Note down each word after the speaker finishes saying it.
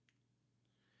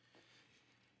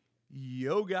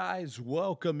Yo, guys,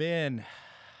 welcome in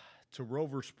to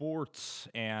Rover Sports,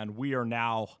 and we are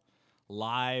now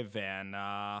live and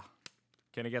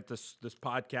gonna get this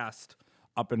podcast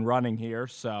up and running here.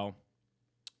 So,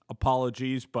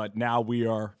 apologies, but now we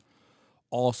are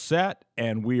all set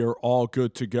and we are all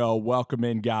good to go. Welcome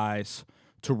in, guys,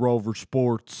 to Rover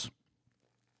Sports,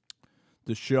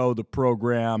 the show, the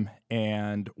program,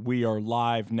 and we are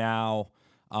live now.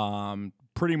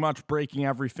 Pretty much breaking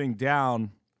everything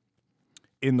down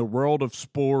in the world of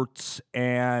sports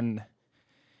and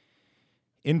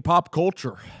in pop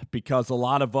culture, because a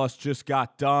lot of us just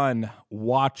got done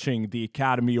watching the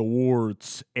Academy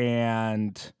Awards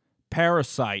and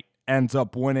Parasite ends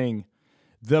up winning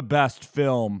the best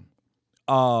film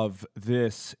of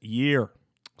this year.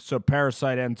 So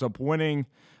Parasite ends up winning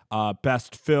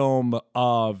best film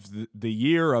of the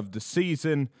year, of the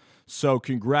season. So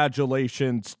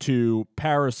congratulations to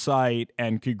Parasite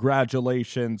and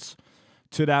congratulations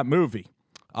to that movie.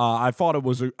 I thought it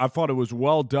was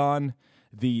well done.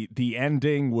 The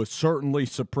ending was certainly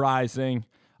surprising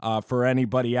for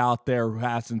anybody out there who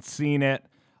hasn't seen it.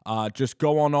 Just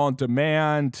go on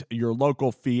demand. Your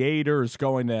local theater is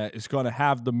going to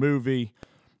have the movie,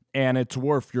 and it's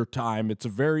worth your time. It's a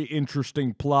very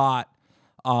interesting plot,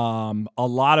 a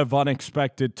lot of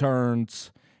unexpected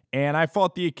turns. And I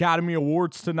thought the Academy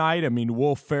Awards tonight, I mean,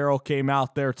 Will Ferrell came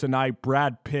out there tonight.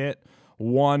 Brad Pitt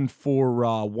won for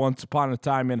Once Upon a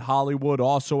Time in Hollywood,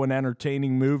 also an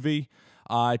entertaining movie.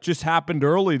 It just happened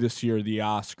early this year, the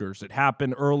Oscars. It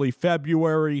happened early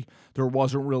February. There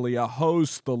wasn't really a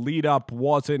host. The lead-up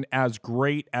wasn't as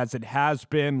great as it has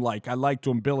been. Like, I liked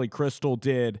when Billy Crystal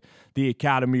did the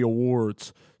Academy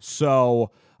Awards.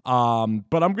 So,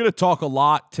 but I'm going to talk a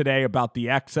lot today about the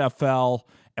XFL,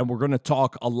 and we're going to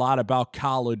talk a lot about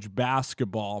college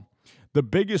basketball. The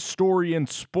biggest story in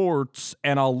sports,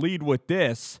 and I'll lead with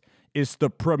this, is the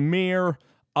premiere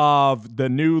of the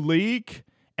new league,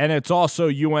 and it's also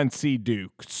UNC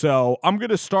Duke. So I'm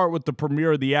going to start with the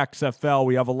premiere of the XFL.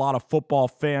 We have a lot of football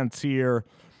fans here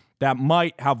that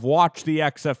might have watched the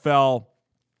XFL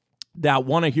that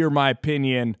want to hear my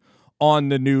opinion on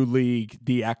the new league,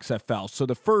 the XFL. So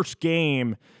the first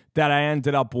game that I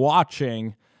ended up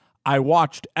watching, I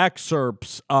watched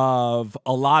excerpts of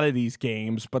a lot of these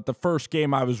games, but the first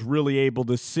game I was really able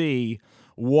to see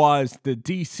was the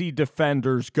DC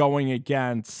Defenders going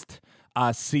against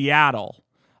Seattle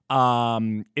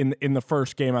in the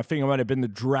first game. I think it might have been the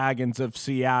Dragons of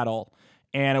Seattle.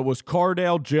 And it was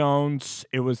Cardale Jones.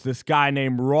 It was this guy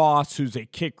named Ross, who's a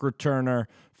kick returner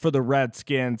for the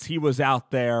Redskins. He was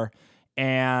out there.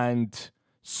 And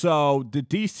so the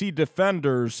DC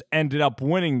Defenders ended up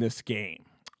winning this game.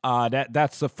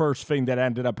 That's the first thing that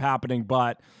ended up happening.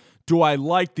 But do I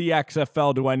like the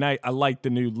XFL? I like the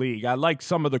new league. I like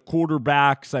some of the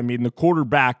quarterbacks. I mean, the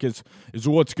quarterback is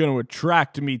what's going to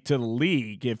attract me to the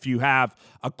league. If you have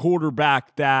a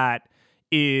quarterback that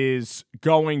is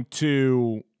going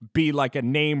to be like a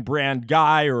name brand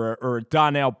guy, or a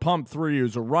Donnell Pumphrey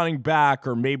who's a running back,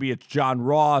 or maybe it's John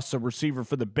Ross, a receiver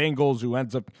for the Bengals, who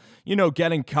ends up,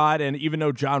 getting cut. And even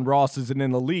though John Ross isn't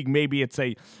in the league, maybe it's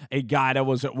a guy that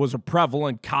was a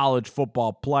prevalent college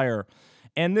football player.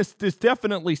 And this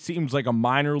definitely seems like a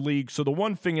minor league. So the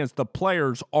one thing is the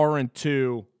players aren't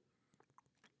too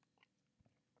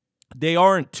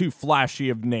flashy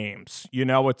of names.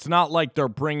 It's not like they're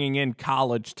bringing in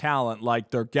college talent like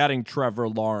they're getting Trevor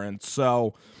Lawrence.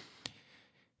 So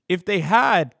if they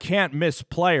had can't miss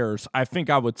players, I think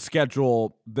I would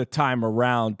schedule the time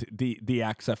around the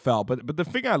XFL. But the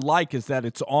thing I like is that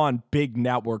it's on big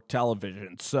network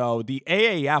television. So the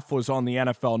AAF was on the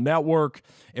NFL Network.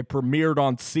 It premiered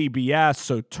on CBS,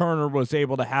 so Turner was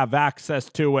able to have access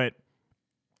to it.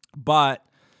 But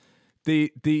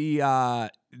the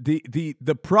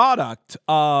product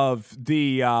of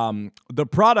the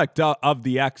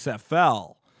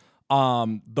XFL,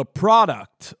 the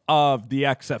product of the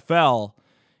XFL,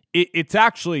 it's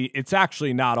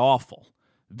actually not awful.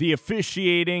 The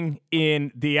officiating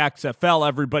in the XFL,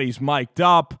 everybody's mic'd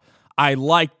up. I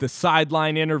like the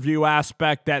sideline interview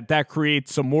aspect that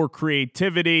creates some more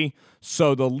creativity.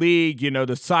 So the league,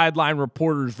 the sideline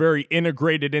reporters very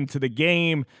integrated into the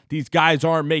game. These guys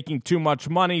aren't making too much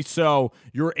money, so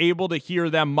you're able to hear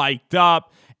them mic'd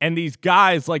up. And these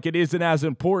guys, like, it isn't as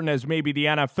important as maybe the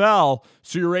NFL,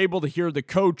 so you're able to hear the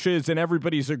coaches and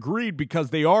everybody's agreed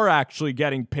because they are actually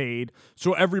getting paid.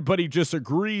 So everybody just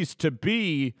agrees to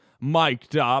be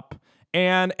mic'd up.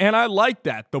 And I like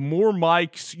that. The more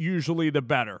mics, usually the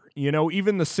better.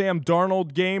 Even the Sam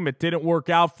Darnold game, it didn't work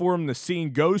out for him, the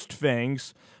seeing ghost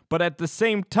things. But at the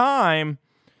same time,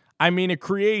 I mean, it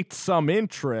creates some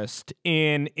interest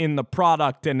in the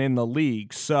product and in the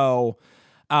league. So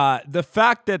the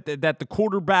fact that the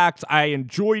quarterbacks, I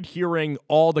enjoyed hearing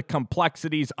all the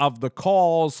complexities of the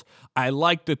calls. I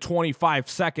like the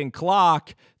 25-second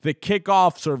clock. The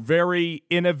kickoffs are very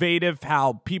innovative,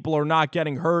 how people are not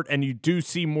getting hurt, and you do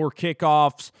see more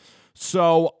kickoffs.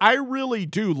 So I really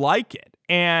do like it.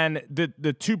 And the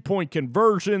 2-point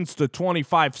conversions, the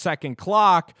 25-second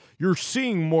clock, you're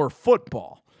seeing more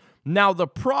football. Now, the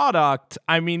product,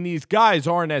 I mean, these guys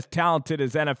aren't as talented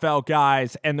as NFL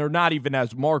guys, and they're not even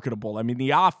as marketable. I mean, the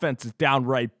offense is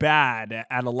downright bad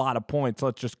at a lot of points.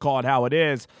 Let's just call it how it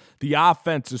is. The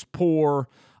offense is poor.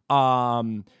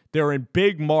 They're in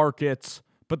big markets.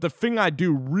 But the thing I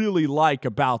do really like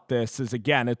about this is,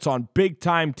 again, it's on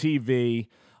big-time TV.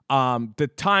 The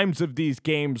times of these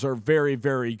games are very,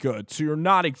 very good. So you're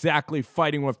not exactly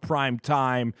fighting with prime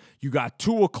time. You got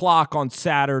 2 o'clock on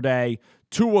Saturday,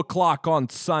 2 o'clock on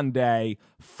Sunday,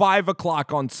 5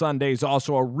 o'clock on Sunday is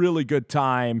also a really good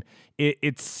time.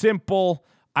 It's simple.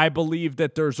 I believe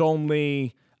that there's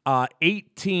only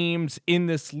 8 teams in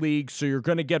this league, so you're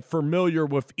going to get familiar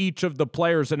with each of the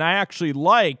players. And I actually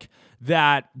like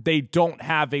that they don't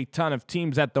have a ton of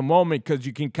teams at the moment because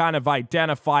you can kind of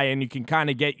identify and you can kind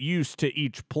of get used to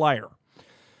each player.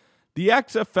 The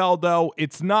XFL, though,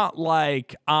 it's not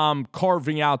like I'm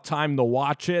carving out time to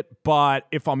watch it, but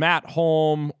if I'm at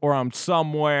home or I'm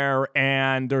somewhere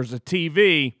and there's a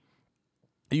TV,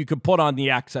 you can put on the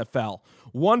XFL.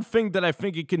 One thing that I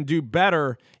think it can do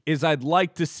better is I'd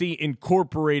like to see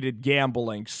incorporated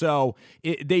gambling. So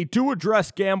they do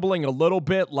address gambling a little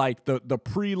bit, like the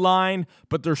pre-line,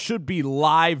 but there should be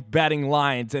live betting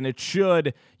lines, and it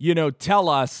should, tell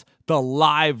us the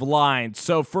live lines.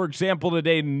 So, for example,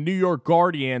 today, the New York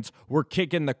Guardians were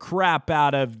kicking the crap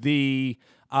out of the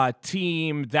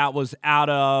team that was out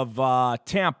of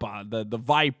Tampa, the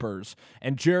Vipers,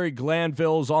 and Jerry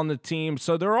Glanville's on the team.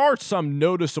 So there are some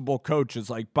noticeable coaches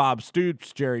like Bob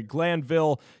Stoops, Jerry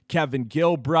Glanville, Kevin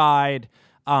Gilbride.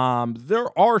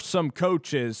 There are some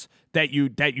coaches that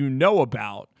you know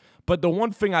about. But the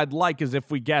one thing I'd like is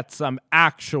if we get some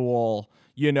actual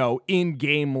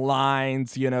in-game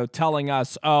lines, telling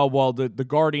us, oh, well, the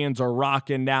Guardians are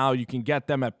rocking now. You can get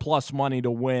them at plus money to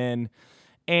win.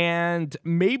 And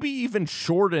maybe even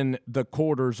shorten the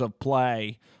quarters of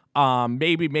play.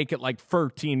 Maybe make it like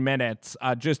 13 minutes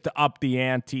just to up the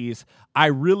antes. I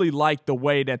really like the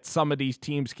way that some of these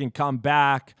teams can come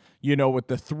back, with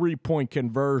the 3-point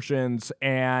conversions.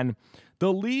 And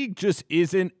the league just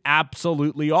isn't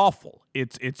absolutely awful.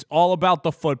 It's all about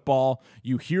the football.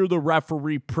 You hear the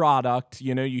referee product,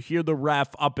 you hear the ref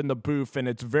up in the booth, and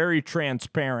it's very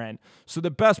transparent. So the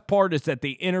best part is that they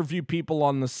interview people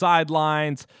on the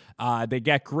sidelines. They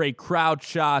get great crowd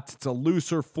shots. It's a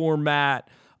looser format.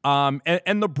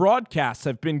 And the broadcasts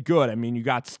have been good. I mean, you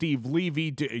got Steve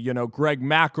Levy, Greg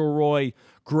McElroy,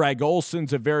 Greg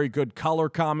Olson's a very good color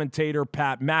commentator,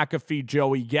 Pat McAfee,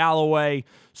 Joey Galloway.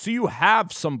 So you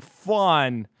have some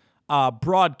fun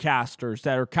broadcasters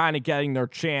that are kind of getting their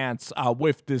chance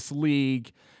with this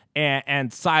league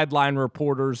and sideline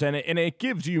reporters, and it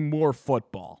gives you more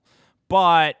football.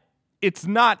 But it's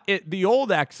not – the old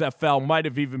XFL might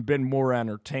have even been more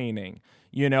entertaining,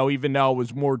 even though it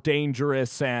was more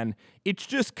dangerous. And it's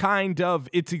just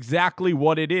it's exactly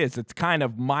what it is. It's kind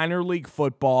of minor league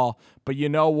football. But you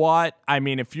know what? I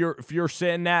mean, if you're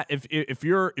sitting if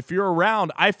you're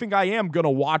around, I think I am going to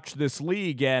watch this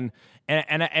league. And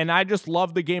I just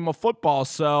love the game of football.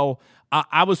 So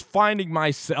I was finding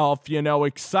myself,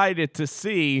 excited to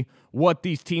see what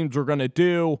these teams were going to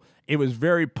do. It was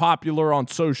very popular on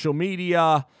social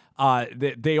media.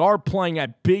 They are playing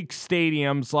at big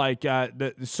stadiums,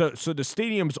 so the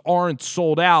stadiums aren't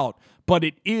sold out, but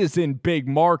it is in big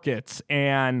markets.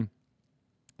 And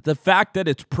the fact that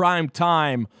it's prime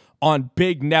time on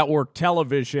big network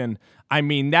television, I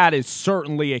mean, that is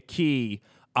certainly a key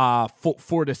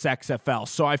for this XFL.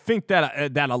 So I think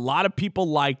that a lot of people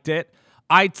liked it.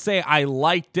 I'd say I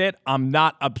liked it. I'm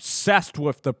not obsessed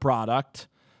with the product.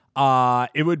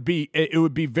 It would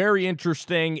be very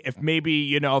interesting if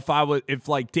maybe, if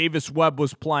like Davis Webb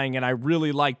was playing and I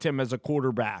really liked him as a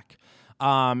quarterback,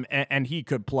 and he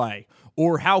could play.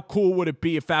 Or how cool would it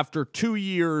be if after 2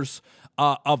 years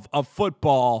of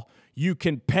football, you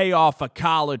can pay off a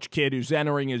college kid who's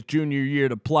entering his junior year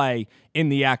to play in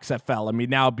the XFL. I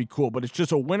mean, that would be cool, but it's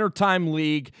just a wintertime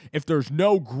league. If there's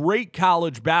no great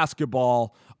college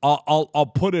basketball,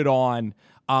 I'll put it on.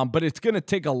 But it's going to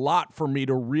take a lot for me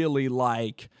to really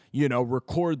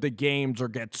record the games or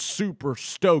get super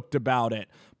stoked about it.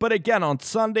 But again, on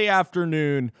Sunday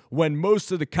afternoon, when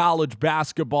most of the college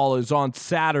basketball is on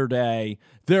Saturday,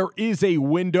 there is a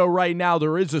window right now.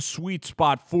 There is a sweet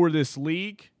spot for this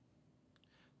league.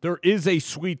 There is a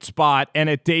sweet spot, and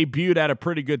it debuted at a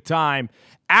pretty good time.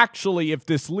 Actually, if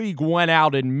this league went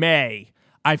out in May,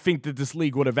 I think that this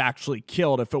league would have actually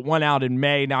killed if it went out in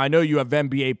May. Now, I know you have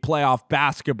NBA playoff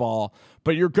basketball,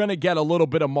 but you're going to get a little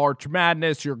bit of March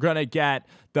Madness. You're going to get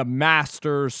the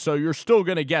Masters, so you're still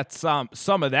going to get some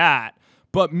of that.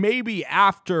 But maybe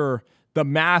after the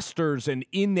Masters and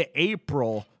in the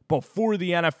April, before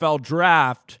the NFL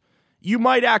draft, you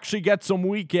might actually get some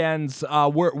weekends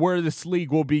where this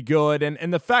league will be good,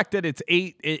 and the fact that it's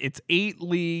eight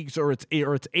leagues or it's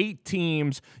 8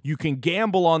 teams, you can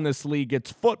gamble on this league.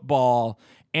 It's football,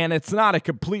 and it's not a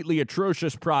completely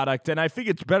atrocious product. And I think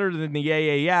it's better than the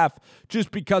AAF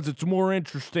just because it's more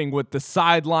interesting with the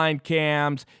sideline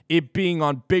cams, it being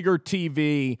on bigger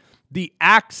TV. The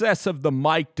access of the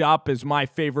mic'd up is my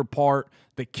favorite part.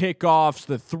 The kickoffs,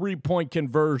 the 3-point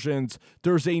conversions.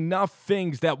 There's enough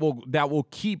things that will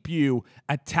keep you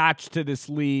attached to this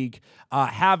league.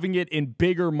 Having it in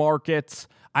bigger markets.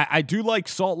 I do like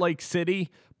Salt Lake City,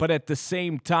 but at the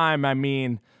same time, I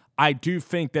mean, I do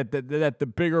think that the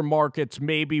bigger markets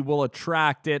maybe will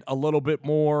attract it a little bit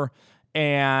more.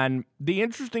 And the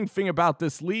interesting thing about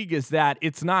this league is that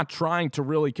it's not trying to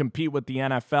really compete with the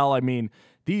NFL. I mean,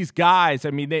 these guys,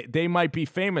 they might be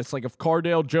famous. Like if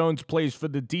Cardale Jones plays for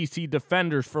the DC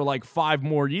Defenders for like 5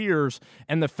 more years,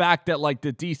 and the fact that like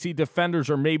the DC Defenders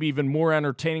are maybe even more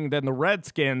entertaining than the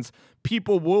Redskins,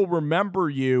 people will remember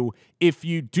you if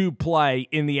you do play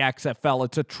in the XFL.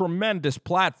 It's a tremendous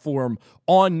platform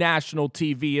on national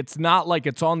TV. It's not like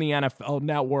it's on the NFL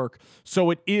Network,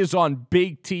 so it is on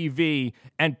big TV,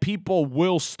 and people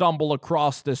will stumble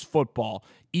across this football.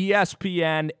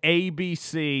 ESPN,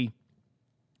 ABC,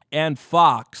 and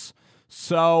Fox.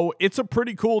 So it's a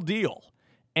pretty cool deal.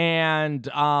 And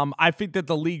I think that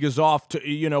the league is off to,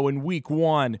 in week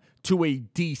 1 to a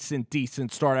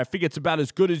decent start. I think it's about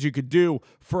as good as you could do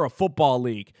for a football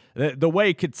league. The way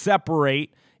it could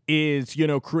separate is,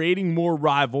 creating more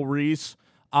rivalries.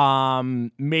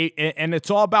 And it's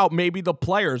all about maybe the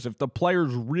players, if the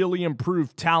players really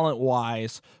improve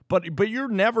talent-wise. But you're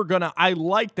never going to – I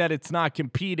like that it's not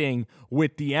competing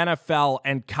with the NFL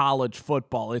and college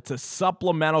football. It's a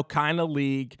supplemental kind of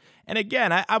league. And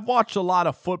again, I've watched a lot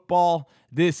of football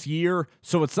this year,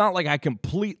 so it's not like I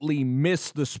completely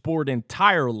miss the sport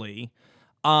entirely.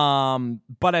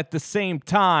 But at the same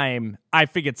time, I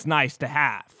think it's nice to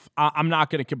have. I'm not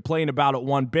going to complain about it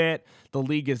one bit. The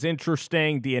league is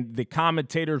interesting. The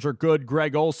commentators are good.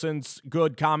 Greg Olson's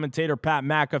good commentator. Pat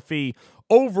McAfee.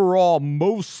 Overall,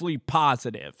 mostly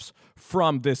positives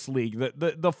from this league.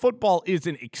 The football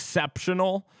isn't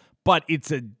exceptional, but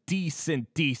it's a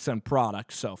decent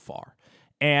product so far.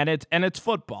 And it's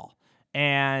football.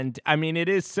 And, it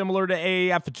is similar to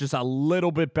AAF. It's just a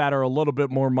little bit better, a little bit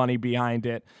more money behind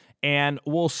it. And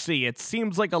we'll see. It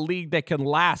seems like a league that can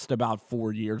last about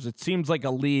 4 years. It seems like a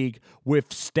league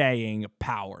with staying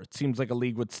power. It seems like a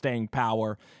league with staying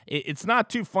power. It's not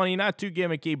too funny, not too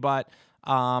gimmicky, but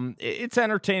it's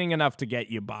entertaining enough to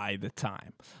get you by the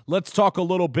time. Let's talk a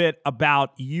little bit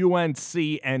about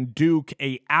UNC and Duke,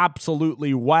 a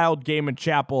absolutely wild game in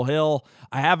Chapel Hill.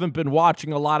 I haven't been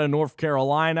watching a lot of North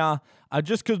Carolina,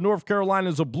 just because North Carolina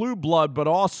is a blue blood, but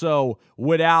also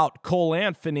without Cole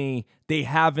Anthony, they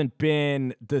haven't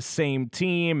been the same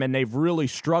team, and they've really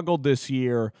struggled this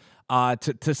year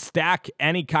to stack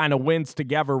any kind of wins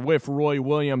together with Roy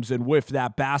Williams and with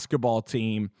that basketball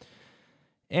team.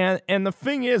 And the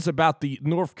thing is about the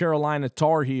North Carolina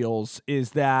Tar Heels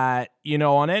is that,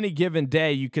 on any given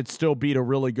day, you could still beat a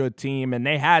really good team. And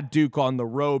they had Duke on the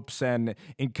ropes. And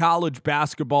in college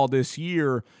basketball this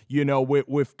year,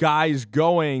 with guys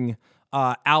going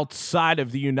outside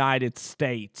of the United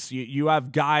States, you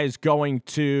have guys going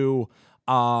to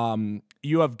Australia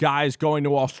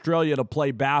to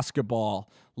play basketball,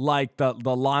 like the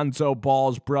Lonzo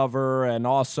Ball's brother and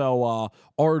also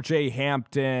R.J.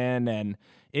 Hampton. And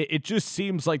it just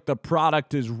seems like the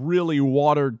product is really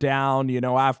watered down,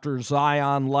 after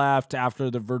Zion left, after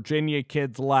the Virginia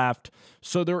kids left.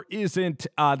 So there isn't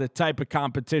the type of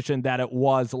competition that it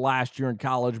was last year in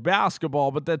college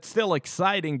basketball, but that's still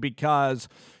exciting because,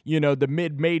 the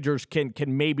mid-majors can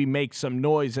maybe make some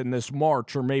noise in this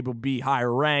March or maybe be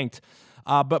higher ranked.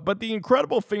 But the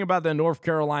incredible thing about the North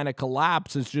Carolina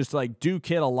collapse is just like Duke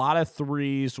hit a lot of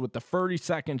threes with the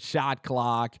 30-second shot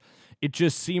clock. It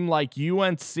just seemed like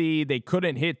UNC, they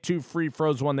couldn't hit 2 free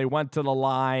throws when they went to the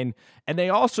line. And they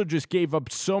also just gave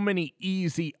up so many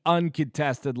easy,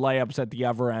 uncontested layups at the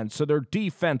other end. So their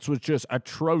defense was just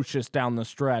atrocious down the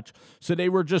stretch. So they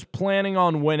were just planning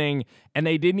on winning, and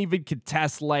they didn't even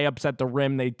contest layups at the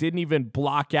rim. They didn't even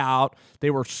block out. They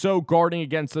were so guarding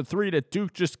against the three that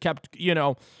Duke just kept,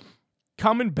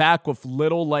 coming back with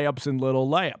little layups and little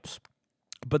layups.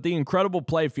 But the incredible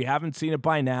play, if you haven't seen it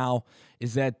by now,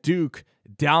 is that Duke,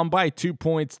 down by 2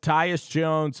 points, Tyus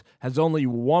Jones has only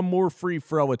one more free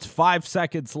throw. It's 5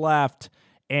 seconds left,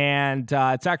 and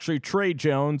it's actually Trey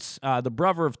Jones, the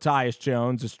brother of Tyus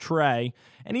Jones is Trey,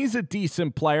 and he's a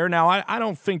decent player. Now, I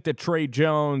don't think that Trey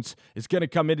Jones is going to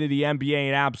come into the NBA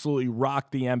and absolutely rock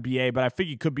the NBA, but I think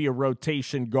he could be a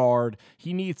rotation guard.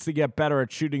 He needs to get better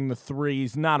at shooting the three.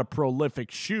 He's not a prolific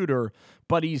shooter,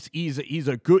 but he's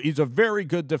a very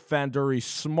good defender. He's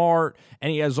smart,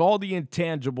 and he has all the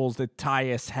intangibles that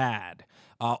Tyus had.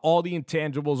 All the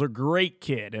intangibles. A great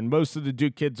kid, and most of the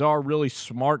Duke kids are really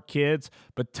smart kids.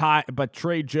 But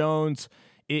Trey Jones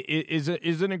is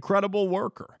an incredible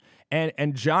worker.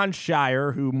 And Jon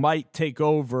Scheyer, who might take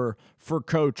over for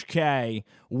Coach K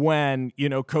when,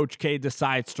 Coach K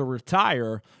decides to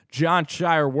retire, Jon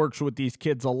Scheyer works with these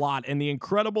kids a lot. And the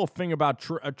incredible thing about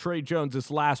Trey Jones,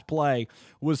 this last play,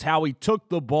 was how he took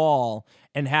the ball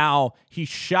and how he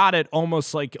shot it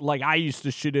almost like I used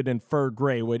to shoot it in third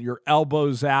grade, with your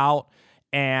elbows out,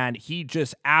 and he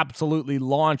just absolutely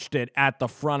launched it at the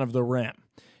front of the rim.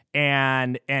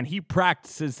 And he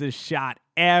practices this shot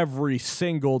every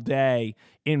single day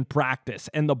in practice,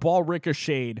 and the ball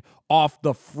ricocheted off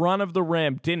the front of the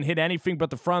rim, didn't hit anything but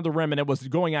the front of the rim, and it was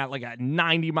going at like at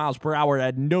 90 miles per hour. It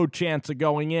had no chance of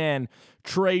going in.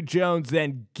 Trey Jones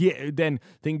then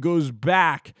goes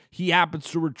back. He happens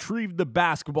to retrieve the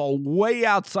basketball way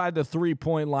outside the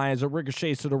three-point line as it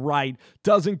ricochets to the right,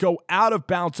 doesn't go out of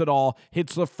bounds at all,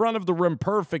 hits the front of the rim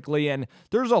perfectly, and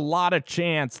there's a lot of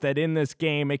chance that in this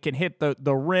game it can hit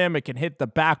the rim, it can hit the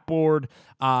backboard.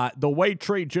 The way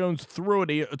Trey Jones threw it,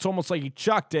 it's almost like he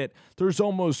chucked it. There's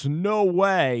almost no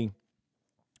way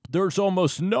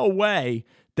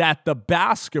that the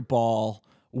basketball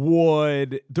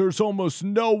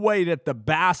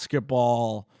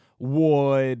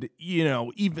would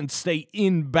even stay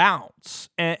in bounds.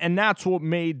 And that's what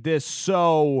made this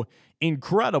so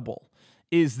incredible,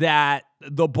 is that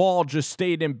the ball just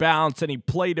stayed in bounds and he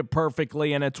played it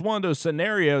perfectly. And it's one of those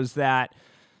scenarios that,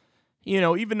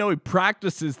 even though he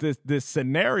practices this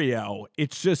scenario,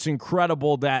 it's just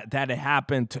incredible that it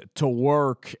happened to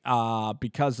work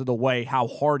because of the way how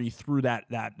hard he threw that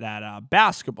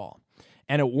basketball.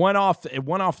 And it went off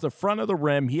the front of the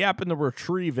rim. He happened to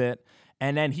retrieve it,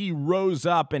 and then he rose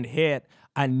up and hit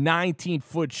a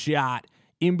 19-foot shot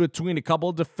in between a couple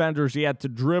of defenders. He had to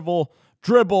dribble,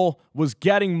 was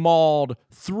getting mauled,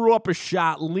 threw up a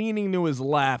shot, leaning to his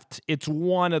left. It's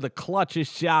one of the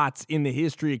clutchest shots in the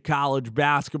history of college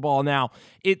basketball. Now,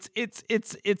 it's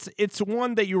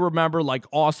one that you remember, like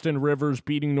Austin Rivers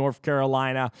beating North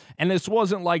Carolina, and this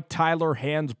wasn't like Tyler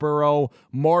Hansborough,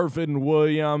 Marvin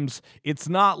Williams. It's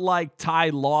not like Ty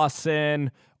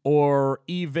Lawson or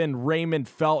even Raymond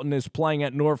Felton is playing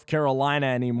at North Carolina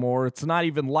anymore. It's not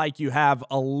even like you have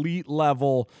elite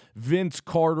level Vince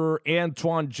Carter,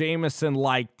 Antoine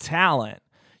Jameson-like talent.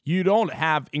 You don't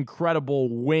have incredible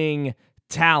wing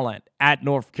talent at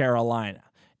North Carolina.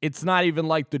 It's not even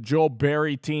like the Joe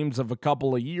Barry teams of a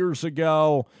couple of years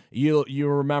ago. You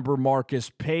remember Marcus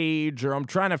Page, or I'm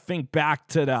trying to think back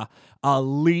to the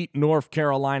elite North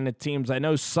Carolina teams. I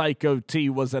know Psycho T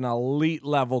was an elite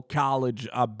level college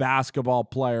basketball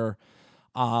player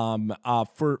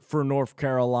for North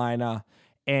Carolina.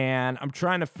 And I'm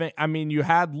trying to think. I mean, you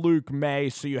had Luke May,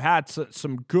 so you had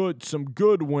some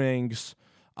good wings,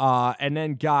 and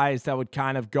then guys that would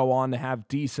kind of go on to have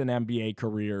decent NBA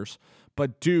careers.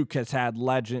 But Duke has had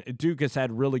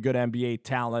really good NBA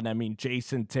talent. I mean,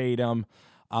 Jason Tatum,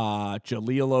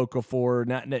 Jahlil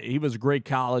Okafor. He was a great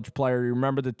college player. You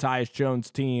remember the Tyus Jones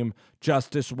team,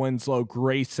 Justice Winslow,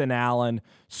 Grayson Allen.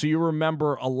 So you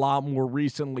remember a lot more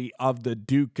recently of the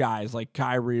Duke guys like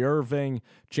Kyrie Irving,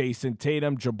 Jason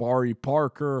Tatum, Jabari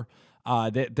Parker.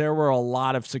 There were a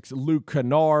lot of Luke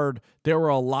Kennard. There were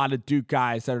a lot of Duke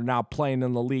guys that are now playing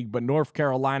in the league, but North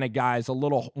Carolina guys a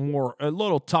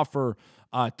little tougher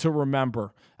to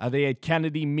remember. They had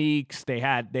Kennedy Meeks. They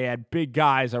had big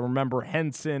guys. I remember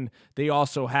Henson. They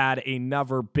also had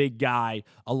another big guy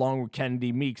along with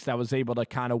Kennedy Meeks that was able to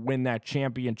kind of win that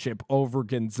championship over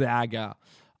Gonzaga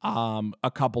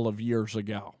a couple of years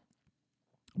ago.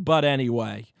 But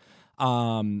anyway.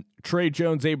 Trey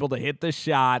Jones able to hit the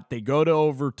shot. They go to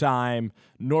overtime.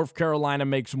 North Carolina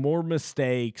makes more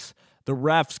mistakes. The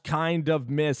refs kind of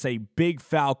miss a big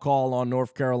foul call on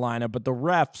North Carolina, but the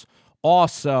refs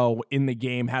also in the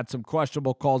game had some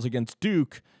questionable calls against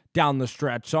Duke down the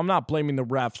stretch. So I'm not blaming the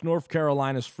refs. North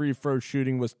Carolina's free throw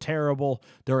shooting was terrible.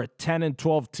 They're a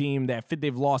 10-12 team.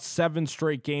 They've lost 7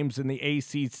 straight games in the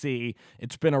ACC.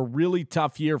 It's been a really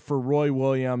tough year for Roy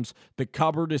Williams. The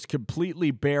cupboard is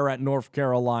completely bare at North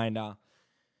Carolina.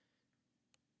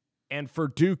 And for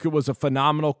Duke, it was a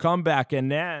phenomenal comeback.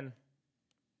 And then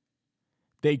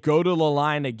they go to the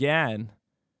line again.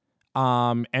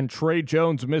 And Trey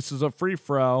Jones misses a free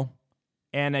throw.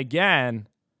 And again,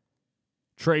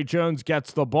 Trey Jones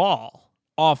gets the ball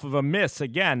off of a miss.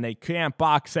 Again, they can't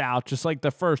box out, just like the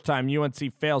first time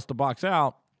UNC fails to box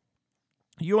out.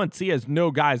 UNC has no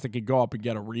guys that could go up and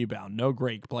get a rebound, no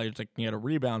great players that can get a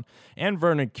rebound. And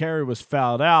Vernon Carey was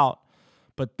fouled out.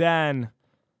 But then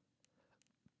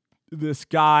this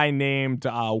guy named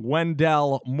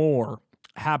Wendell Moore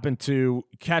happened to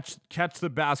catch the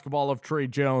basketball of Trey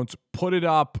Jones, put it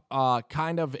up,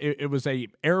 it was a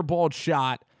airballed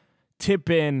shot, tip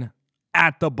in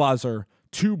at the buzzer.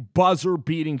 2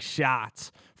 buzzer-beating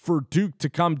shots for Duke to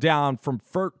come down from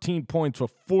 13 points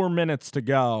with 4 minutes to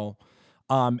go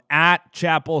at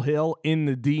Chapel Hill in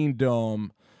the Dean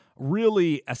Dome.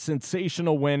 Really a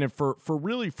sensational win, and for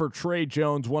Trey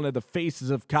Jones, one of the faces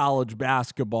of college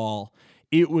basketball,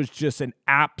 it was just an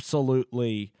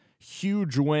absolutely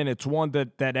huge win. It's one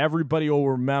that everybody will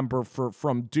remember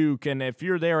from Duke. And if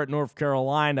you're there at North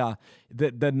Carolina,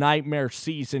 the nightmare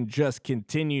season just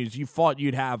continues. You thought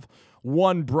you'd have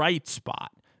one bright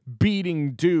spot,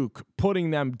 beating Duke,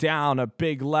 putting them down a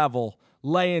big level,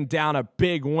 laying down a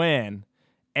big win,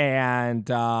 and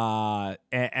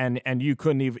you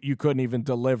couldn't even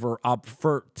deliver up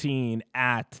 13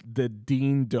 at the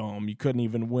Dean Dome. You couldn't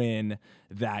even win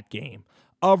that game.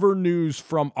 Other news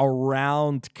from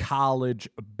around college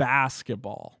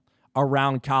basketball.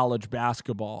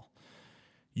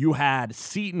 You had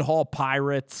Seton Hall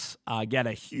Pirates get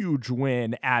a huge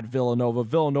win at Villanova.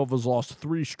 Villanova's lost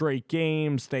 3 straight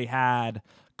games. They had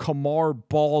Kamar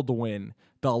Baldwin,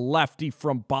 the lefty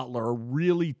from Butler, a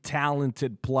really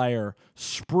talented player.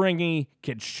 Springy,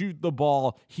 can shoot the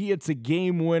ball. He hits a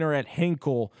game winner at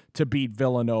Hinkle to beat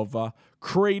Villanova.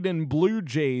 Creighton Blue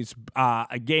Jays,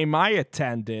 a game I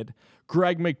attended.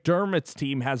 Greg McDermott's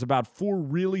team has about 4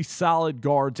 really solid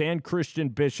guards and Christian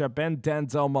Bishop and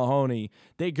Denzel Mahoney.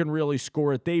 They can really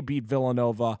score it. They beat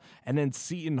Villanova. And then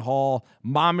Seton Hall,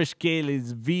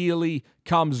 Mamishkelishvili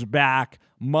comes back.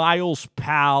 Miles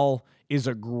Powell is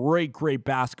a great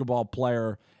basketball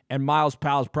player. And Miles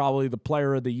Powell is probably the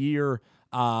player of the year,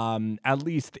 at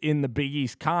least in the Big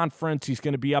East Conference. He's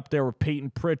going to be up there with Peyton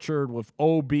Pritchard, with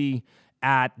Obi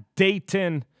at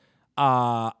Dayton.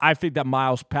 I think that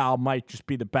Miles Powell might just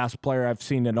be the best player I've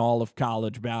seen in all of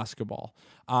college basketball.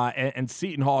 And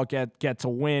Seton Hall gets a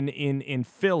win in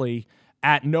Philly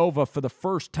at Nova for the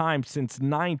first time since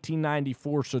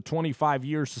 1994, so 25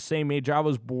 years, the same age I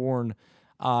was born,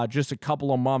 just a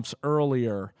couple of months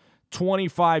earlier.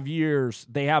 25 years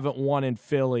they haven't won in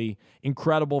Philly.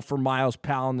 Incredible for Miles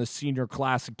Powell in the senior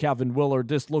class and Kevin Willard.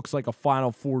 This looks like a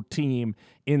Final Four team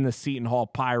in the Seton Hall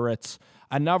Pirates.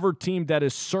 Another team that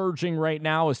is surging right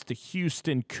now is the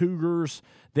Houston Cougars.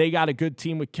 They got a good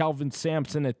team with Kelvin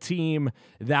Sampson, a team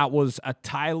that was a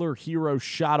Tyler Hero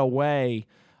shot away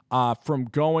from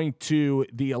going to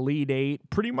the Elite Eight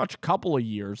pretty much a couple of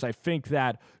years. I think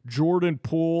that Jordan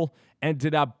Poole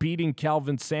ended up beating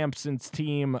Kelvin Sampson's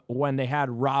team when they had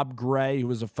Rob Gray, who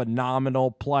was a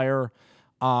phenomenal player.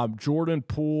 Jordan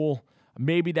Poole,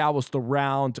 maybe that was the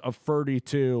round of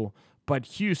 32, but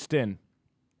Houston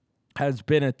has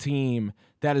been a team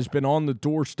that has been on the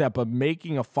doorstep of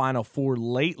making a Final Four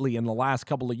lately in the last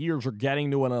couple of years, or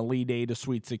getting to an Elite Eight, a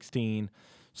Sweet 16.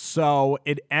 So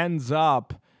it ends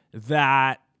up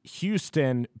that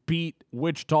Houston beat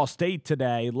Wichita State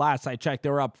today. Last I checked, they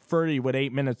were up 30 with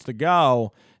 8 minutes to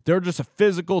go. They're just a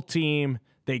physical team.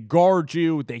 They guard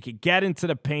you. They can get into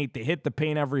the paint. They hit the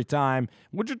paint every time.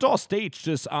 Wichita State's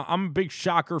just, I'm a big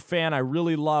Shocker fan. I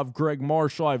really love Greg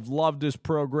Marshall. I've loved his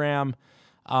program.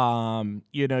 They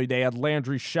had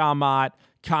Landry Shamat,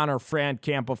 Connor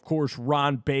Frankamp, of course,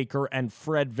 Ron Baker, and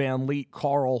Fred VanVleet,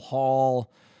 Carl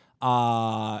Hall.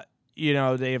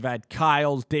 They've had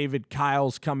David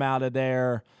Kyles come out of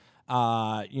there.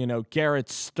 Garrett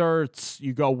Sturtz.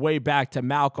 You go way back to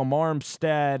Malcolm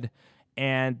Armstead.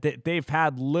 And they've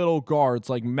had little guards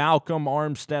like Malcolm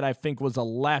Armstead, I think, was a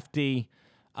lefty.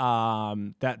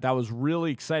 That was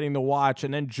really exciting to watch.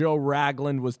 And then Joe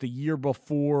Ragland was the year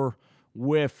before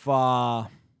with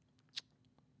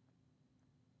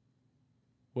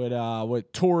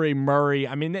Torrey Murray.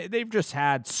 I mean, they've just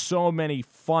had so many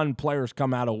fun players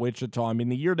come out of Wichita. I mean,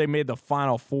 the year they made the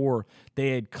Final Four,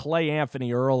 they had Clay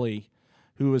Anthony Early,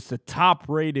 who was the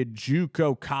top-rated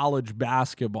JUCO college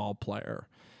basketball player.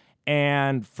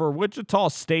 And for Wichita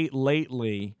State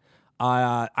lately,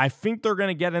 I think they're going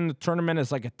to get in the tournament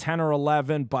as like a 10 or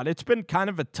 11, but it's been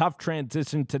kind of a tough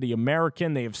transition to the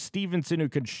American. They have Stevenson who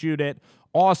can shoot it.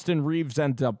 Austin Reeves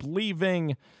ends up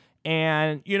leaving.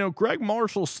 And, Greg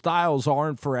Marshall's styles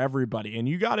aren't for everybody. And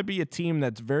you got to be a team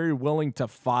that's very willing to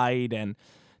fight. And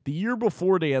the year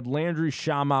before, they had Landry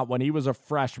Shamat when he was a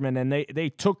freshman, and they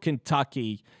took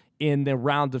Kentucky in the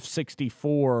round of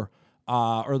 64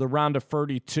 or the round of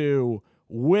 32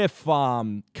 with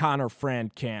Connor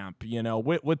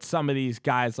Frankamp, with some of these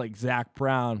guys like Zach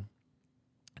Brown.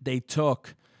 They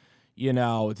took,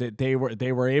 that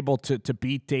they were able to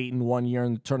beat Dayton one year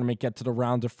in the tournament, get to the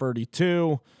round of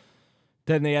 32.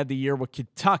 Then they had the year with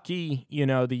Kentucky,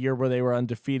 the year where they were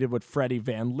undefeated with Freddie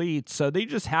Van Leet. So they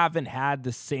just haven't had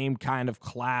the same kind of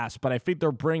class. But I think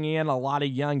they're bringing in a lot of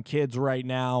young kids right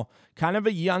now. Kind of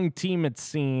a young team, it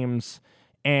seems,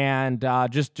 and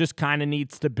just kind of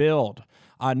needs to build.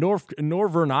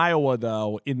 Northern Iowa,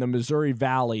 though, in the Missouri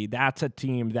Valley, that's a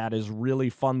team that is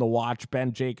really fun to watch.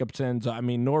 Ben Jacobson's. I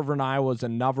mean, Northern Iowa is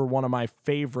another one of my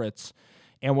favorites.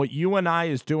 And what UNI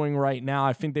is doing right now,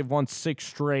 I think they've won 6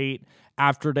 straight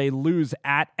after they lose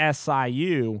at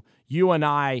SIU.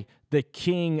 UNI, the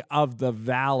king of the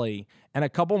Valley, and a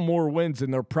couple more wins,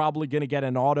 and they're probably going to get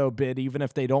an auto bid even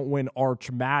if they don't win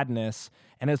Arch Madness.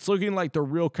 And it's looking like the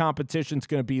real competition is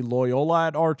going to be Loyola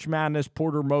at Arch Madness.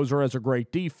 Porter Moser has a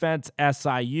great defense.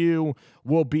 SIU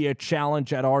will be a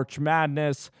challenge at Arch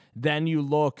Madness. Then you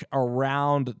look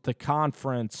around the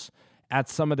conference at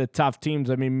some of the tough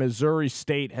teams. I mean, Missouri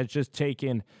State has just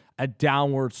taken a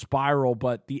downward spiral,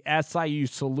 but the SIU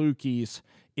Salukis,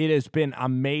 it has been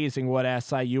amazing what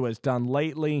SIU has done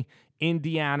lately.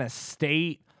 Indiana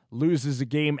State loses a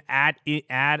game at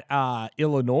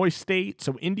Illinois State,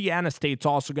 so Indiana State's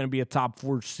also going to be a top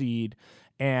 4 seed.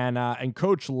 And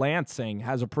Coach Lansing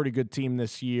has a pretty good team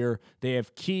this year. They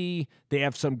have Key. They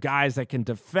have some guys that can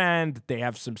defend. They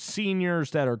have some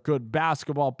seniors that are good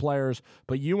basketball players.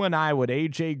 But UNI with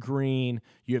A.J. Green,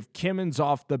 you have Kimmons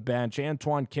off the bench,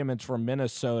 Antoine Kimmons from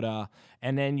Minnesota,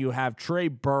 and then you have Trey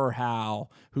Burhow,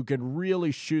 who can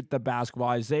really shoot the basketball.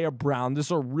 Isaiah Brown. This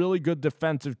is a really good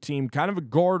defensive team, kind of a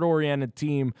guard-oriented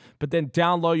team. But then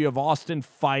down low, you have Austin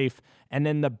Fife, and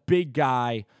then the big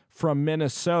guy from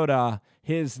Minnesota.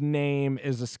 His name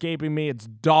is escaping me. It's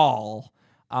Dahl.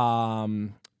 So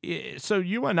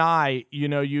UNI, you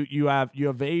have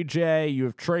AJ, you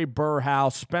have Trey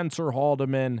Burhouse, Spencer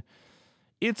Haldeman.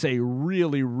 It's a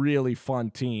really, really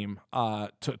fun team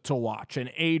to watch.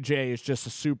 And AJ is just a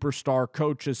superstar,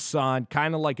 coach's son,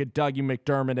 kind of like a Dougie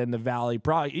McDermott in the Valley.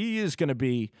 Probably he is going to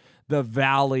be the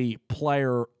Valley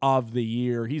Player of the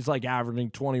Year. He's like averaging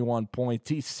 21 points.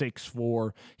 He's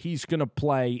 6'4". He's going to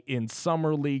play in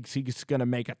summer leagues. He's going to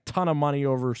make a ton of money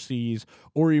overseas,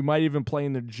 or he might even play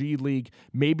in the G League,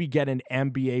 maybe get an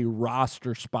NBA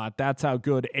roster spot. That's how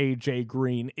good AJ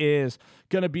Green is.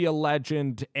 Going to be a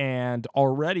legend and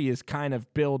already is kind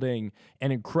of building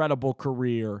an incredible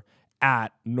career at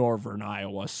Northern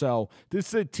Iowa. So this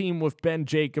is a team with Ben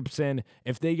Jacobson.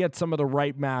 If they get some of the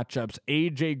right matchups,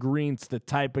 AJ Green's the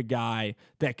type of guy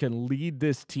that can lead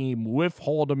this team with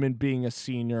Haldeman being a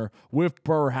senior, with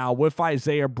Burhow, with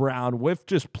Isaiah Brown, with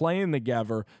just playing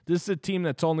together. This is a team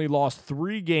that's only lost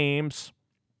 3 games,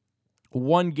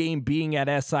 1 game being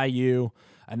at SIU,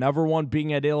 another one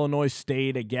being at Illinois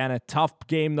State. Again, a tough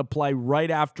game to play right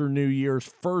after New Year's,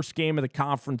 first game of the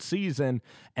conference season.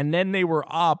 And then they were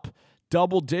up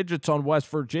double digits on West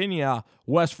Virginia.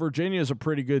 West Virginia is a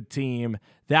pretty good team.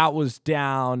 That was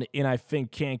down in, I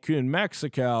think, Cancun,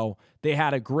 Mexico. They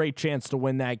had a great chance to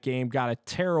win that game, got a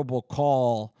terrible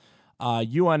call.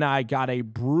 UNI got a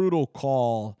brutal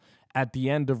call at the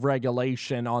end of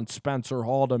regulation on Spencer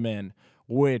Haldeman,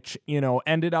 which,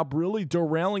 ended up really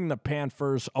derailing the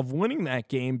Panthers of winning that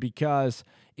game because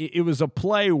it was a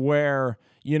play where,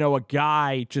 a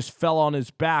guy just fell on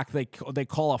his back. They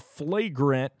call a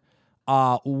flagrant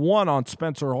one on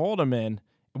Spencer Haldeman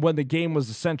when the game was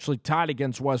essentially tied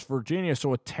against West Virginia,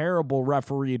 so a terrible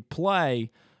refereed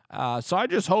play. So I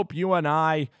just hope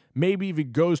UNI maybe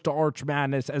even goes to Arch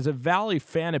Madness. As a Valley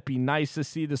fan, it'd be nice to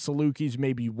see the Salukis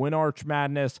maybe win Arch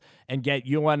Madness and get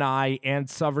UNI and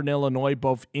Southern Illinois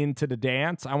both into the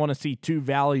dance. I want to see 2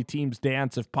 Valley teams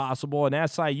dance if possible. And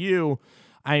SIU,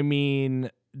 I mean,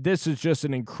 this is just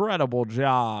an incredible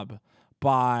job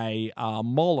by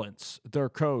Mullins, their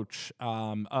coach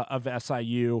of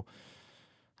SIU.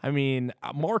 I mean,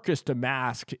 Marcus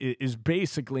Damask is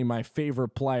basically my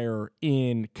favorite player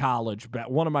in college.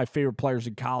 One of my favorite players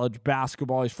in college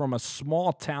basketball. He's from a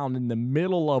small town in the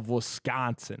middle of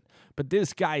Wisconsin. But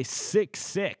this guy's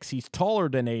 6'6". He's taller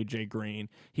than AJ Green.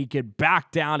 He could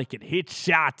back down. He could hit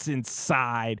shots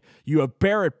inside. You have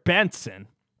Barrett Benson,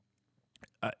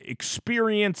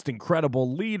 experienced,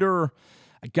 incredible leader.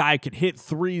 A guy could hit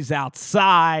threes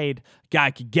outside. A guy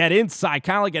could get inside,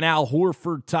 kind of like an Al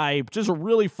Horford type. Just a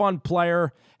really fun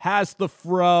player. Has the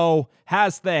fro,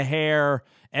 has the hair.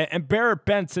 And Barrett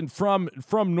Benson from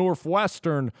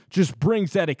Northwestern just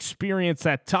brings that experience,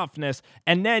 that toughness.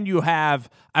 And then you have,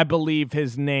 I believe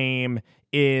his name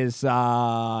is you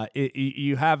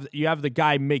have the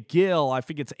guy McGill. I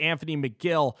think it's Anthony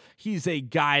McGill. He's a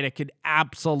guy that could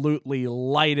absolutely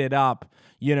light it up,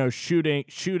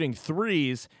 shooting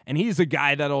threes, and he's a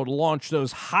guy that'll launch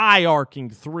those high arcing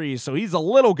threes. So he's a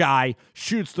little guy,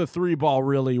 shoots the three ball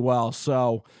really well.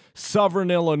 So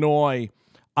Southern Illinois,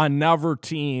 another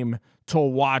team to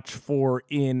watch for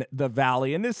in the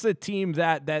Valley, and this is a team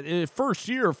that first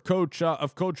year of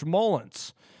Coach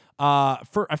Mullins.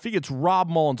 I think it's Rob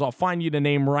Mullins. I'll find you the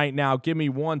name right now. Give me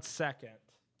 1 second.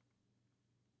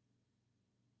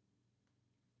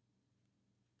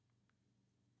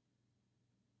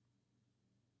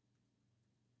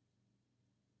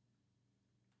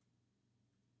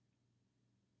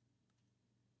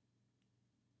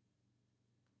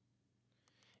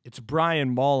 It's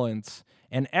Brian Mullins,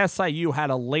 and SIU had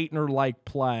a Leitner-like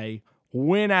play,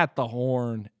 win at the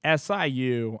Horn.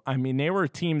 SIU, I mean, they were a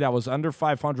team that was under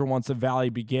 500 once the Valley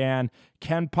began.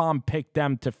 Ken Pom picked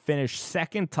them to finish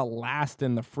second to last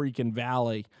in the freaking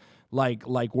Valley, like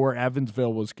where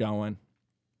Evansville was going.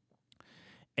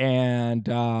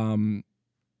 And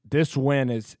this win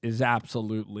is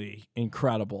absolutely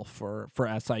incredible for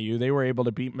SIU. They were able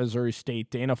to beat Missouri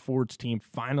State. Dana Ford's team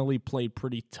finally played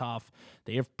pretty tough.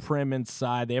 They have Prim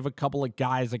inside. They have a couple of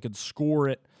guys that could score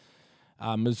it.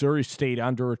 Missouri State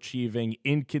underachieving,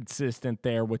 inconsistent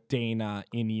there with Dana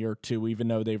in year 2, even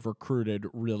though they've recruited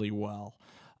really well.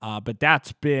 But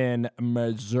that's been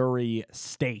Missouri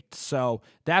State. So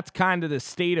that's kind of the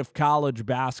state of college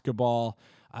basketball.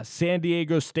 San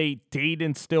Diego State,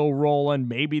 Dayton still rolling.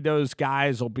 Maybe those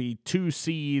guys will be 2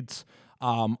 seeds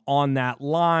on that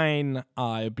line.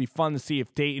 It'd be fun to see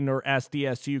if Dayton or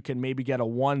SDSU can maybe get a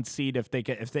 1 seed if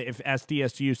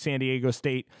SDSU, San Diego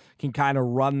State can kind of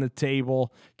run the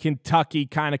table. Kentucky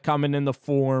kind of coming in the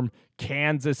form.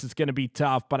 Kansas is going to be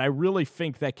tough, but I really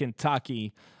think that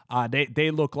Kentucky,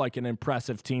 they look like an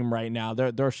impressive team right now.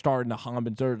 They're starting to hum,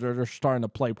 and they're starting to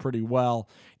play pretty well.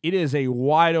 It is a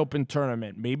wide open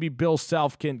tournament. Maybe Bill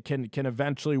Self can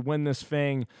eventually win this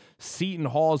thing. Seton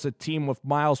Hall is a team with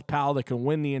Miles Powell that can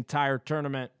win the entire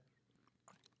tournament.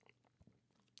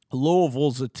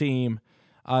 Louisville's a team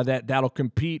that'll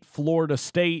compete. Florida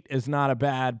State is not a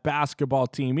bad basketball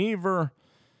team either.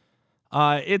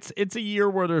 It's a year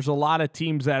where there's a lot of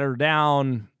teams that are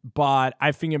down, but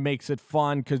I think it makes it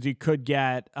fun because you could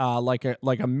get like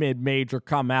a mid-major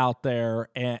come out there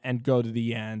and go to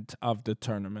the end of the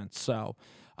tournament. So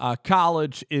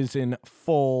college is in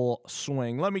full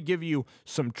swing. Let me give you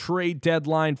some trade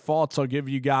deadline thoughts. I'll give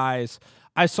you guys.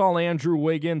 I saw Andrew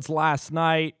Wiggins last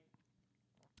night.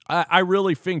 I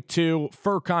really think, too,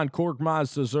 Furkan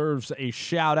Korkmaz deserves a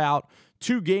shout-out.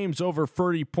 2 games over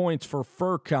 30 points for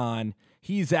Furkan.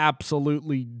 He's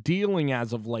absolutely dealing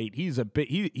as of late. He's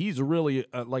really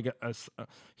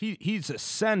he's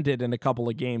ascended in a couple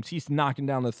of games. He's knocking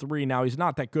down the 3 now. He's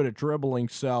not that good at dribbling,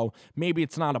 so maybe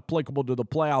it's not applicable to the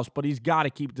playoffs, but he's got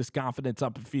to keep this confidence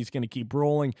up if he's going to keep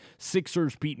rolling.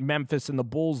 Sixers beat Memphis and the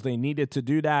Bulls. They needed to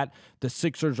do that. The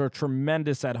Sixers are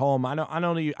tremendous at home. I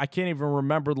can't even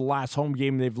remember the last home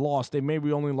game they've lost. They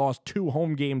maybe only lost 2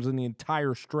 home games in the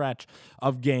entire stretch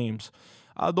of games.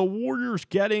 The Warriors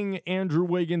getting Andrew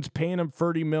Wiggins, paying him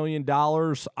 $30 million.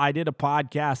 I did a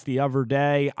podcast the other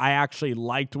day. I actually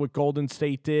liked what Golden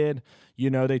State did.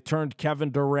 They turned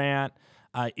Kevin Durant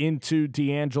into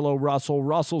D'Angelo Russell.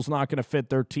 Russell's not going to fit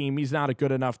their team. He's not a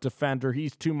good enough defender.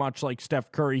 He's too much like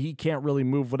Steph Curry. He can't really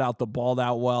move without the ball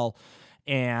that well.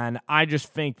 And I just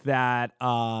think that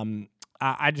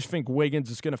I just think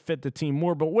Wiggins is going to fit the team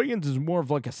more. But Wiggins is more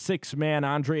of like a 6-man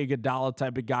Andre Iguodala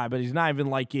type of guy. But he's not even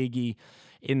like Iggy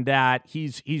in that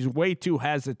he's way too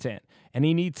hesitant. And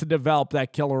he needs to develop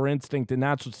that killer instinct. And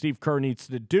that's what Steve Kerr needs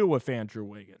to do with Andrew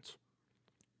Wiggins.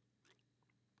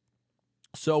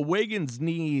 So Wiggins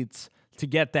needs to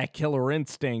get that killer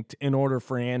instinct in order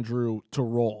for Andrew to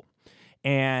roll.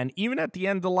 And even at the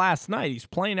end of last night, he's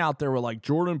playing out there with like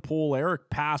Jordan Poole, Eric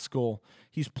Paschal.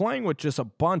 He's playing with just a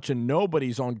bunch of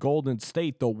nobodies on Golden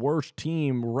State, the worst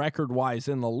team record-wise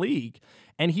in the league.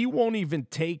 And he won't even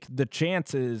take the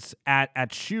chances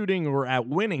at shooting or at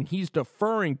winning. He's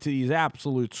deferring to these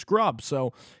absolute scrubs.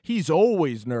 So he's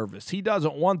always nervous. He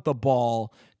doesn't want the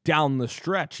ball down the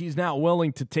stretch. He's not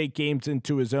willing to take games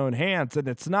into his own hands. And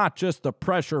it's not just the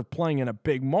pressure of playing in a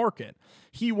big market.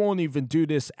 He won't even do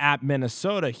this at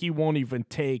Minnesota. He won't even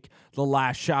take the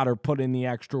last shot or put in the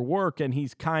extra work. And he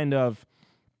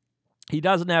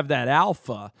doesn't have that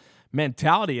alpha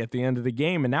mentality at the end of the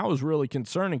game, and that was really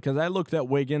concerning because I looked at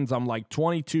Wiggins. I'm like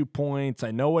 22 points.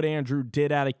 I know what Andrew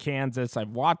did out of Kansas.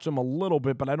 I've watched him a little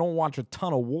bit, but I don't watch a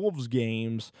ton of Wolves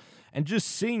games. And just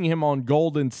seeing him on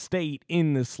Golden State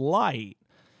in this light,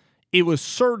 it was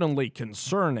certainly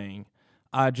concerning.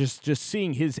 Just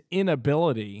seeing his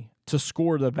inability to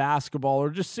score the basketball, or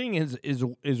just seeing his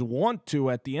want to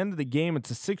at the end of the game.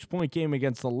 It's a 6-point game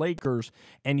against the Lakers,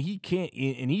 and he can't,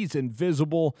 and he's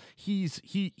invisible.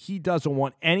 He doesn't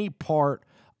want any part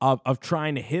of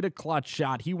trying to hit a clutch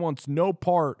shot. He wants no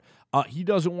part. He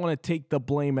doesn't want to take the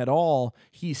blame at all.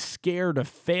 He's scared of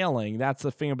failing. That's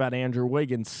the thing about Andrew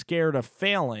Wiggins, scared of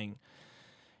failing.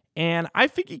 And I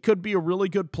think he could be a really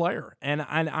good player. And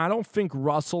I don't think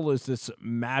Russell is this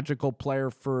magical player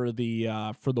for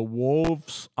the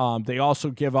Wolves. They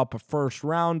also give up a first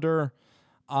rounder.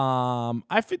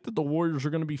 I think that the Warriors are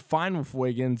going to be fine with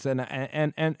Wiggins.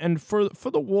 And for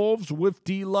the Wolves with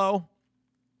D'Lo,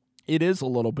 it is a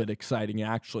little bit exciting,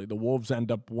 actually. The Wolves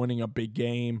end up winning a big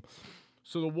game.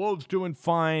 So the Wolves doing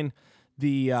fine.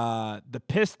 The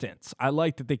Pistons, I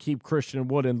like that they keep Christian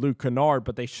Wood and Luke Kennard,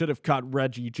 but they should have cut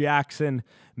Reggie Jackson.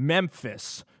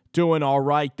 Memphis doing all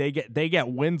right. They get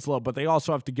Winslow, but they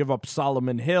also have to give up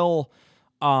Solomon Hill.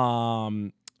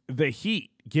 The Heat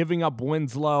giving up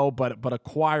Winslow, but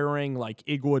acquiring like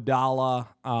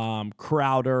Iguodala,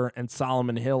 Crowder, and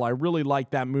Solomon Hill. I really like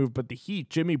that move. But the Heat,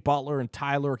 Jimmy Butler and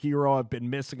Tyler Hero have been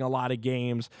missing a lot of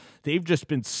games. They've just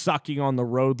been sucking on the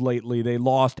road lately. They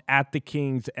lost at the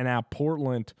Kings and at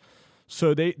Portland.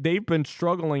 So they've been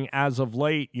struggling as of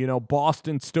late. You know,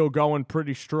 Boston's still going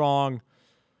pretty strong.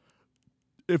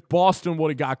 If Boston would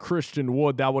have got Christian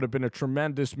Wood, that would have been a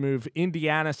tremendous move.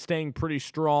 Indiana staying pretty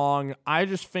strong. I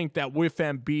just think that with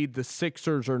Embiid, the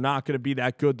Sixers are not going to be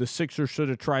that good. The Sixers should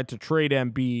have tried to trade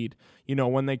Embiid,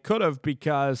 when they could have,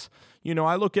 because,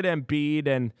 I look at Embiid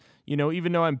and,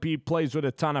 even though Embiid plays with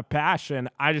a ton of passion,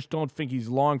 I just don't think he's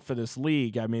long for this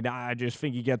league. I mean, I just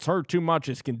think he gets hurt too much.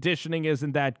 His conditioning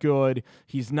isn't that good.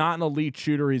 He's not an elite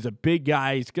shooter. He's a big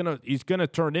guy. He's gonna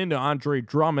turn into Andre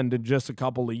Drummond in just a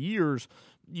couple of years.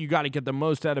 You got to get the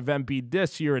most out of Embiid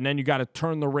this year, and then you got to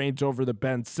turn the reins over to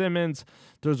Ben Simmons.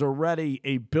 There's already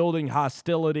a building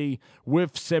hostility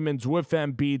with Simmons, with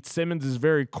Embiid. Simmons is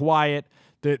very quiet.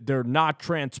 They're not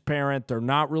transparent. They're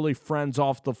not really friends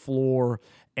off the floor,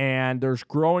 and there's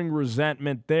growing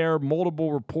resentment there,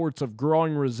 multiple reports of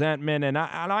growing resentment, and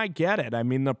I get it. I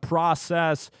mean, the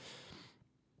process,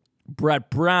 Brett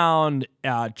Brown,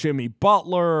 Jimmy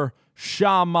Butler,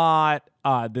 Shamat,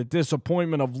 the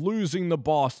disappointment of losing to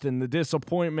Boston, the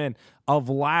disappointment of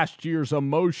last year's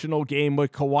emotional game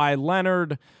with Kawhi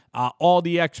Leonard, all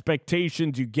the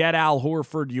expectations. You get Al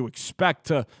Horford, you expect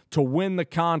to win the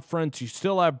conference, you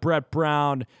still have Brett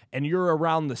Brown, and you're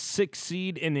around the 6th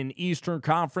seed in an Eastern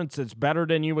Conference that's better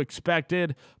than you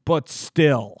expected, but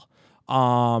still.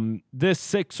 This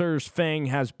Sixers thing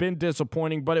has been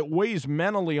disappointing, but it weighs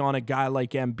mentally on a guy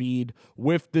like Embiid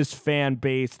with this fan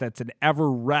base that's an ever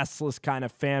restless kind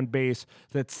of fan base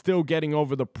that's still getting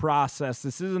over the process.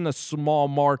 This isn't a small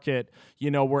market,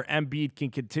 where Embiid can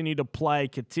continue to play,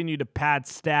 continue to pad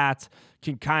stats,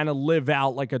 can kind of live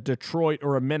out like a Detroit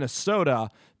or a Minnesota.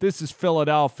 This is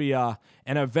Philadelphia,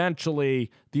 and eventually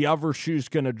the other shoe's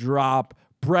going to drop.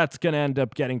 Brett's going to end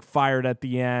up getting fired at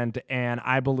the end, and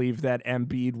I believe that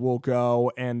Embiid will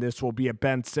go, and this will be a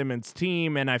Ben Simmons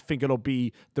team, and I think it'll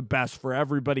be the best for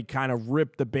everybody, kind of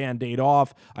rip the Band-Aid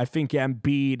off. I think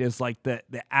Embiid is like the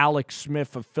Alex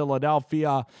Smith of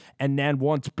Philadelphia, and then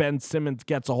once Ben Simmons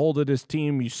gets a hold of this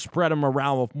team, you spread him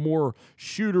around with more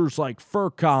shooters like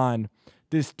Furkan.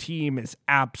 This team is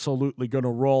absolutely going to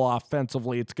roll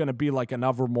offensively. It's going to be like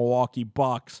another Milwaukee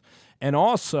Bucks. And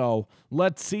also,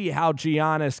 let's see how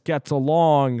Giannis gets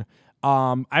along.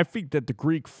 I think that the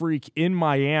Greek Freak in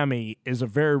Miami is a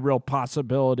very real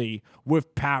possibility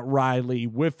with Pat Riley,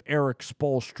 with Eric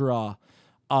Spoelstra.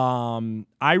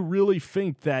 I really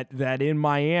think that in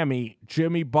Miami,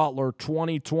 Jimmy Butler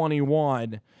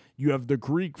 2021, you have the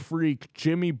Greek Freak,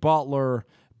 Jimmy Butler,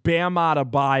 Bam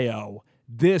Adebayo,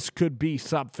 this could be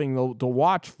something to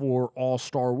watch for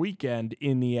All-Star Weekend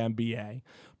in the NBA.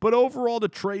 But overall, the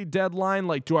trade deadline,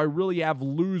 like, do I really have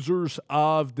losers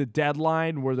of the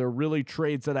deadline? Were there really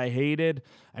trades that I hated?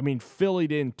 I mean, Philly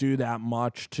didn't do that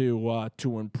much to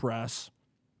impress.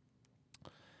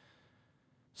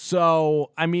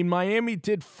 So, I mean, Miami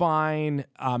did fine.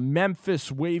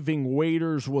 Memphis waiving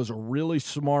Waiters was a really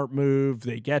smart move.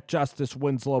 They get Justice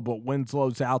Winslow, but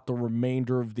Winslow's out the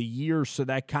remainder of the year, so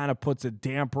that kind of puts a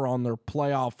damper on their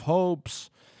playoff hopes.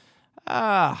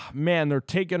 Man, they're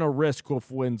taking a risk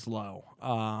with Winslow,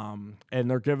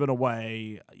 and they're giving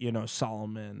away,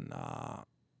 Solomon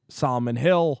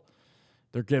Hill.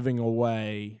 They're giving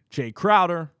away Jay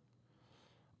Crowder.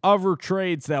 Other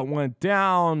trades that went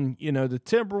down, the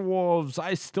Timberwolves,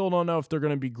 I still don't know if they're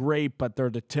going to be great, but they're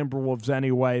the Timberwolves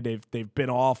anyway. They've been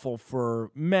awful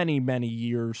for many, many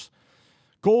years.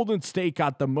 Golden State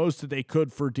got the most that they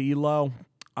could for D'Lo.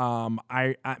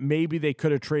 I maybe they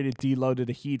could have traded D'Lo to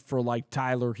the Heat for like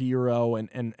Tyler Hero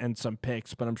and some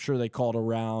picks, but I'm sure they called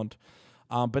around.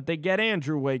 But they get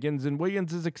Andrew Wiggins, and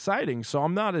Wiggins is exciting, so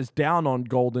I'm not as down on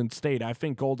Golden State. I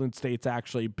think Golden State's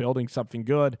actually building something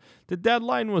good. The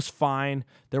deadline was fine.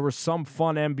 There were some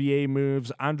fun NBA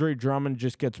moves. Andre Drummond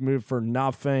just gets moved for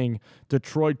nothing.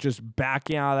 Detroit just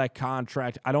backing out of that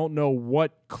contract. I don't know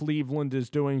what Cleveland is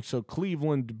doing, so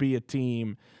Cleveland be a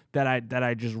team that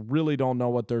I just really don't know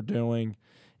what they're doing.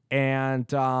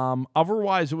 And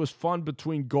otherwise, it was fun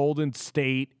between Golden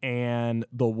State and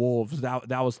the Wolves. That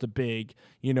was the big,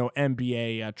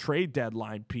 NBA trade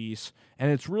deadline piece.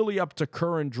 And it's really up to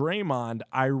Kerr and Draymond.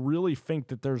 I really think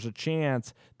that there's a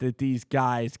chance that these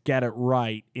guys get it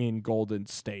right in Golden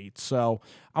State. So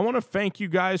I want to thank you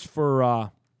guys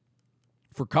for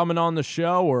coming on the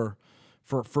show or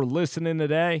for listening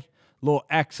today. Little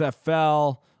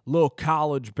XFL, little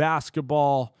college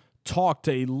basketball. Talked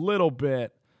a little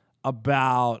bit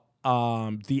about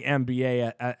the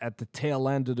NBA at the tail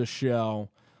end of the show.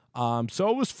 So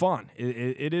it was fun.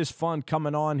 It is fun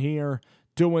coming on here,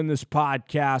 doing this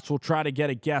podcast. We'll try to get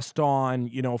a guest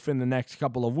on, within the next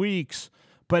couple of weeks.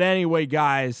 But anyway,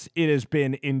 guys, it has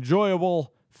been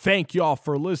enjoyable. Thank y'all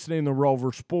for listening to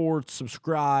Rover Sports.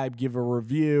 Subscribe, give a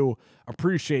review.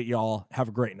 Appreciate y'all. Have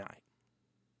a great night.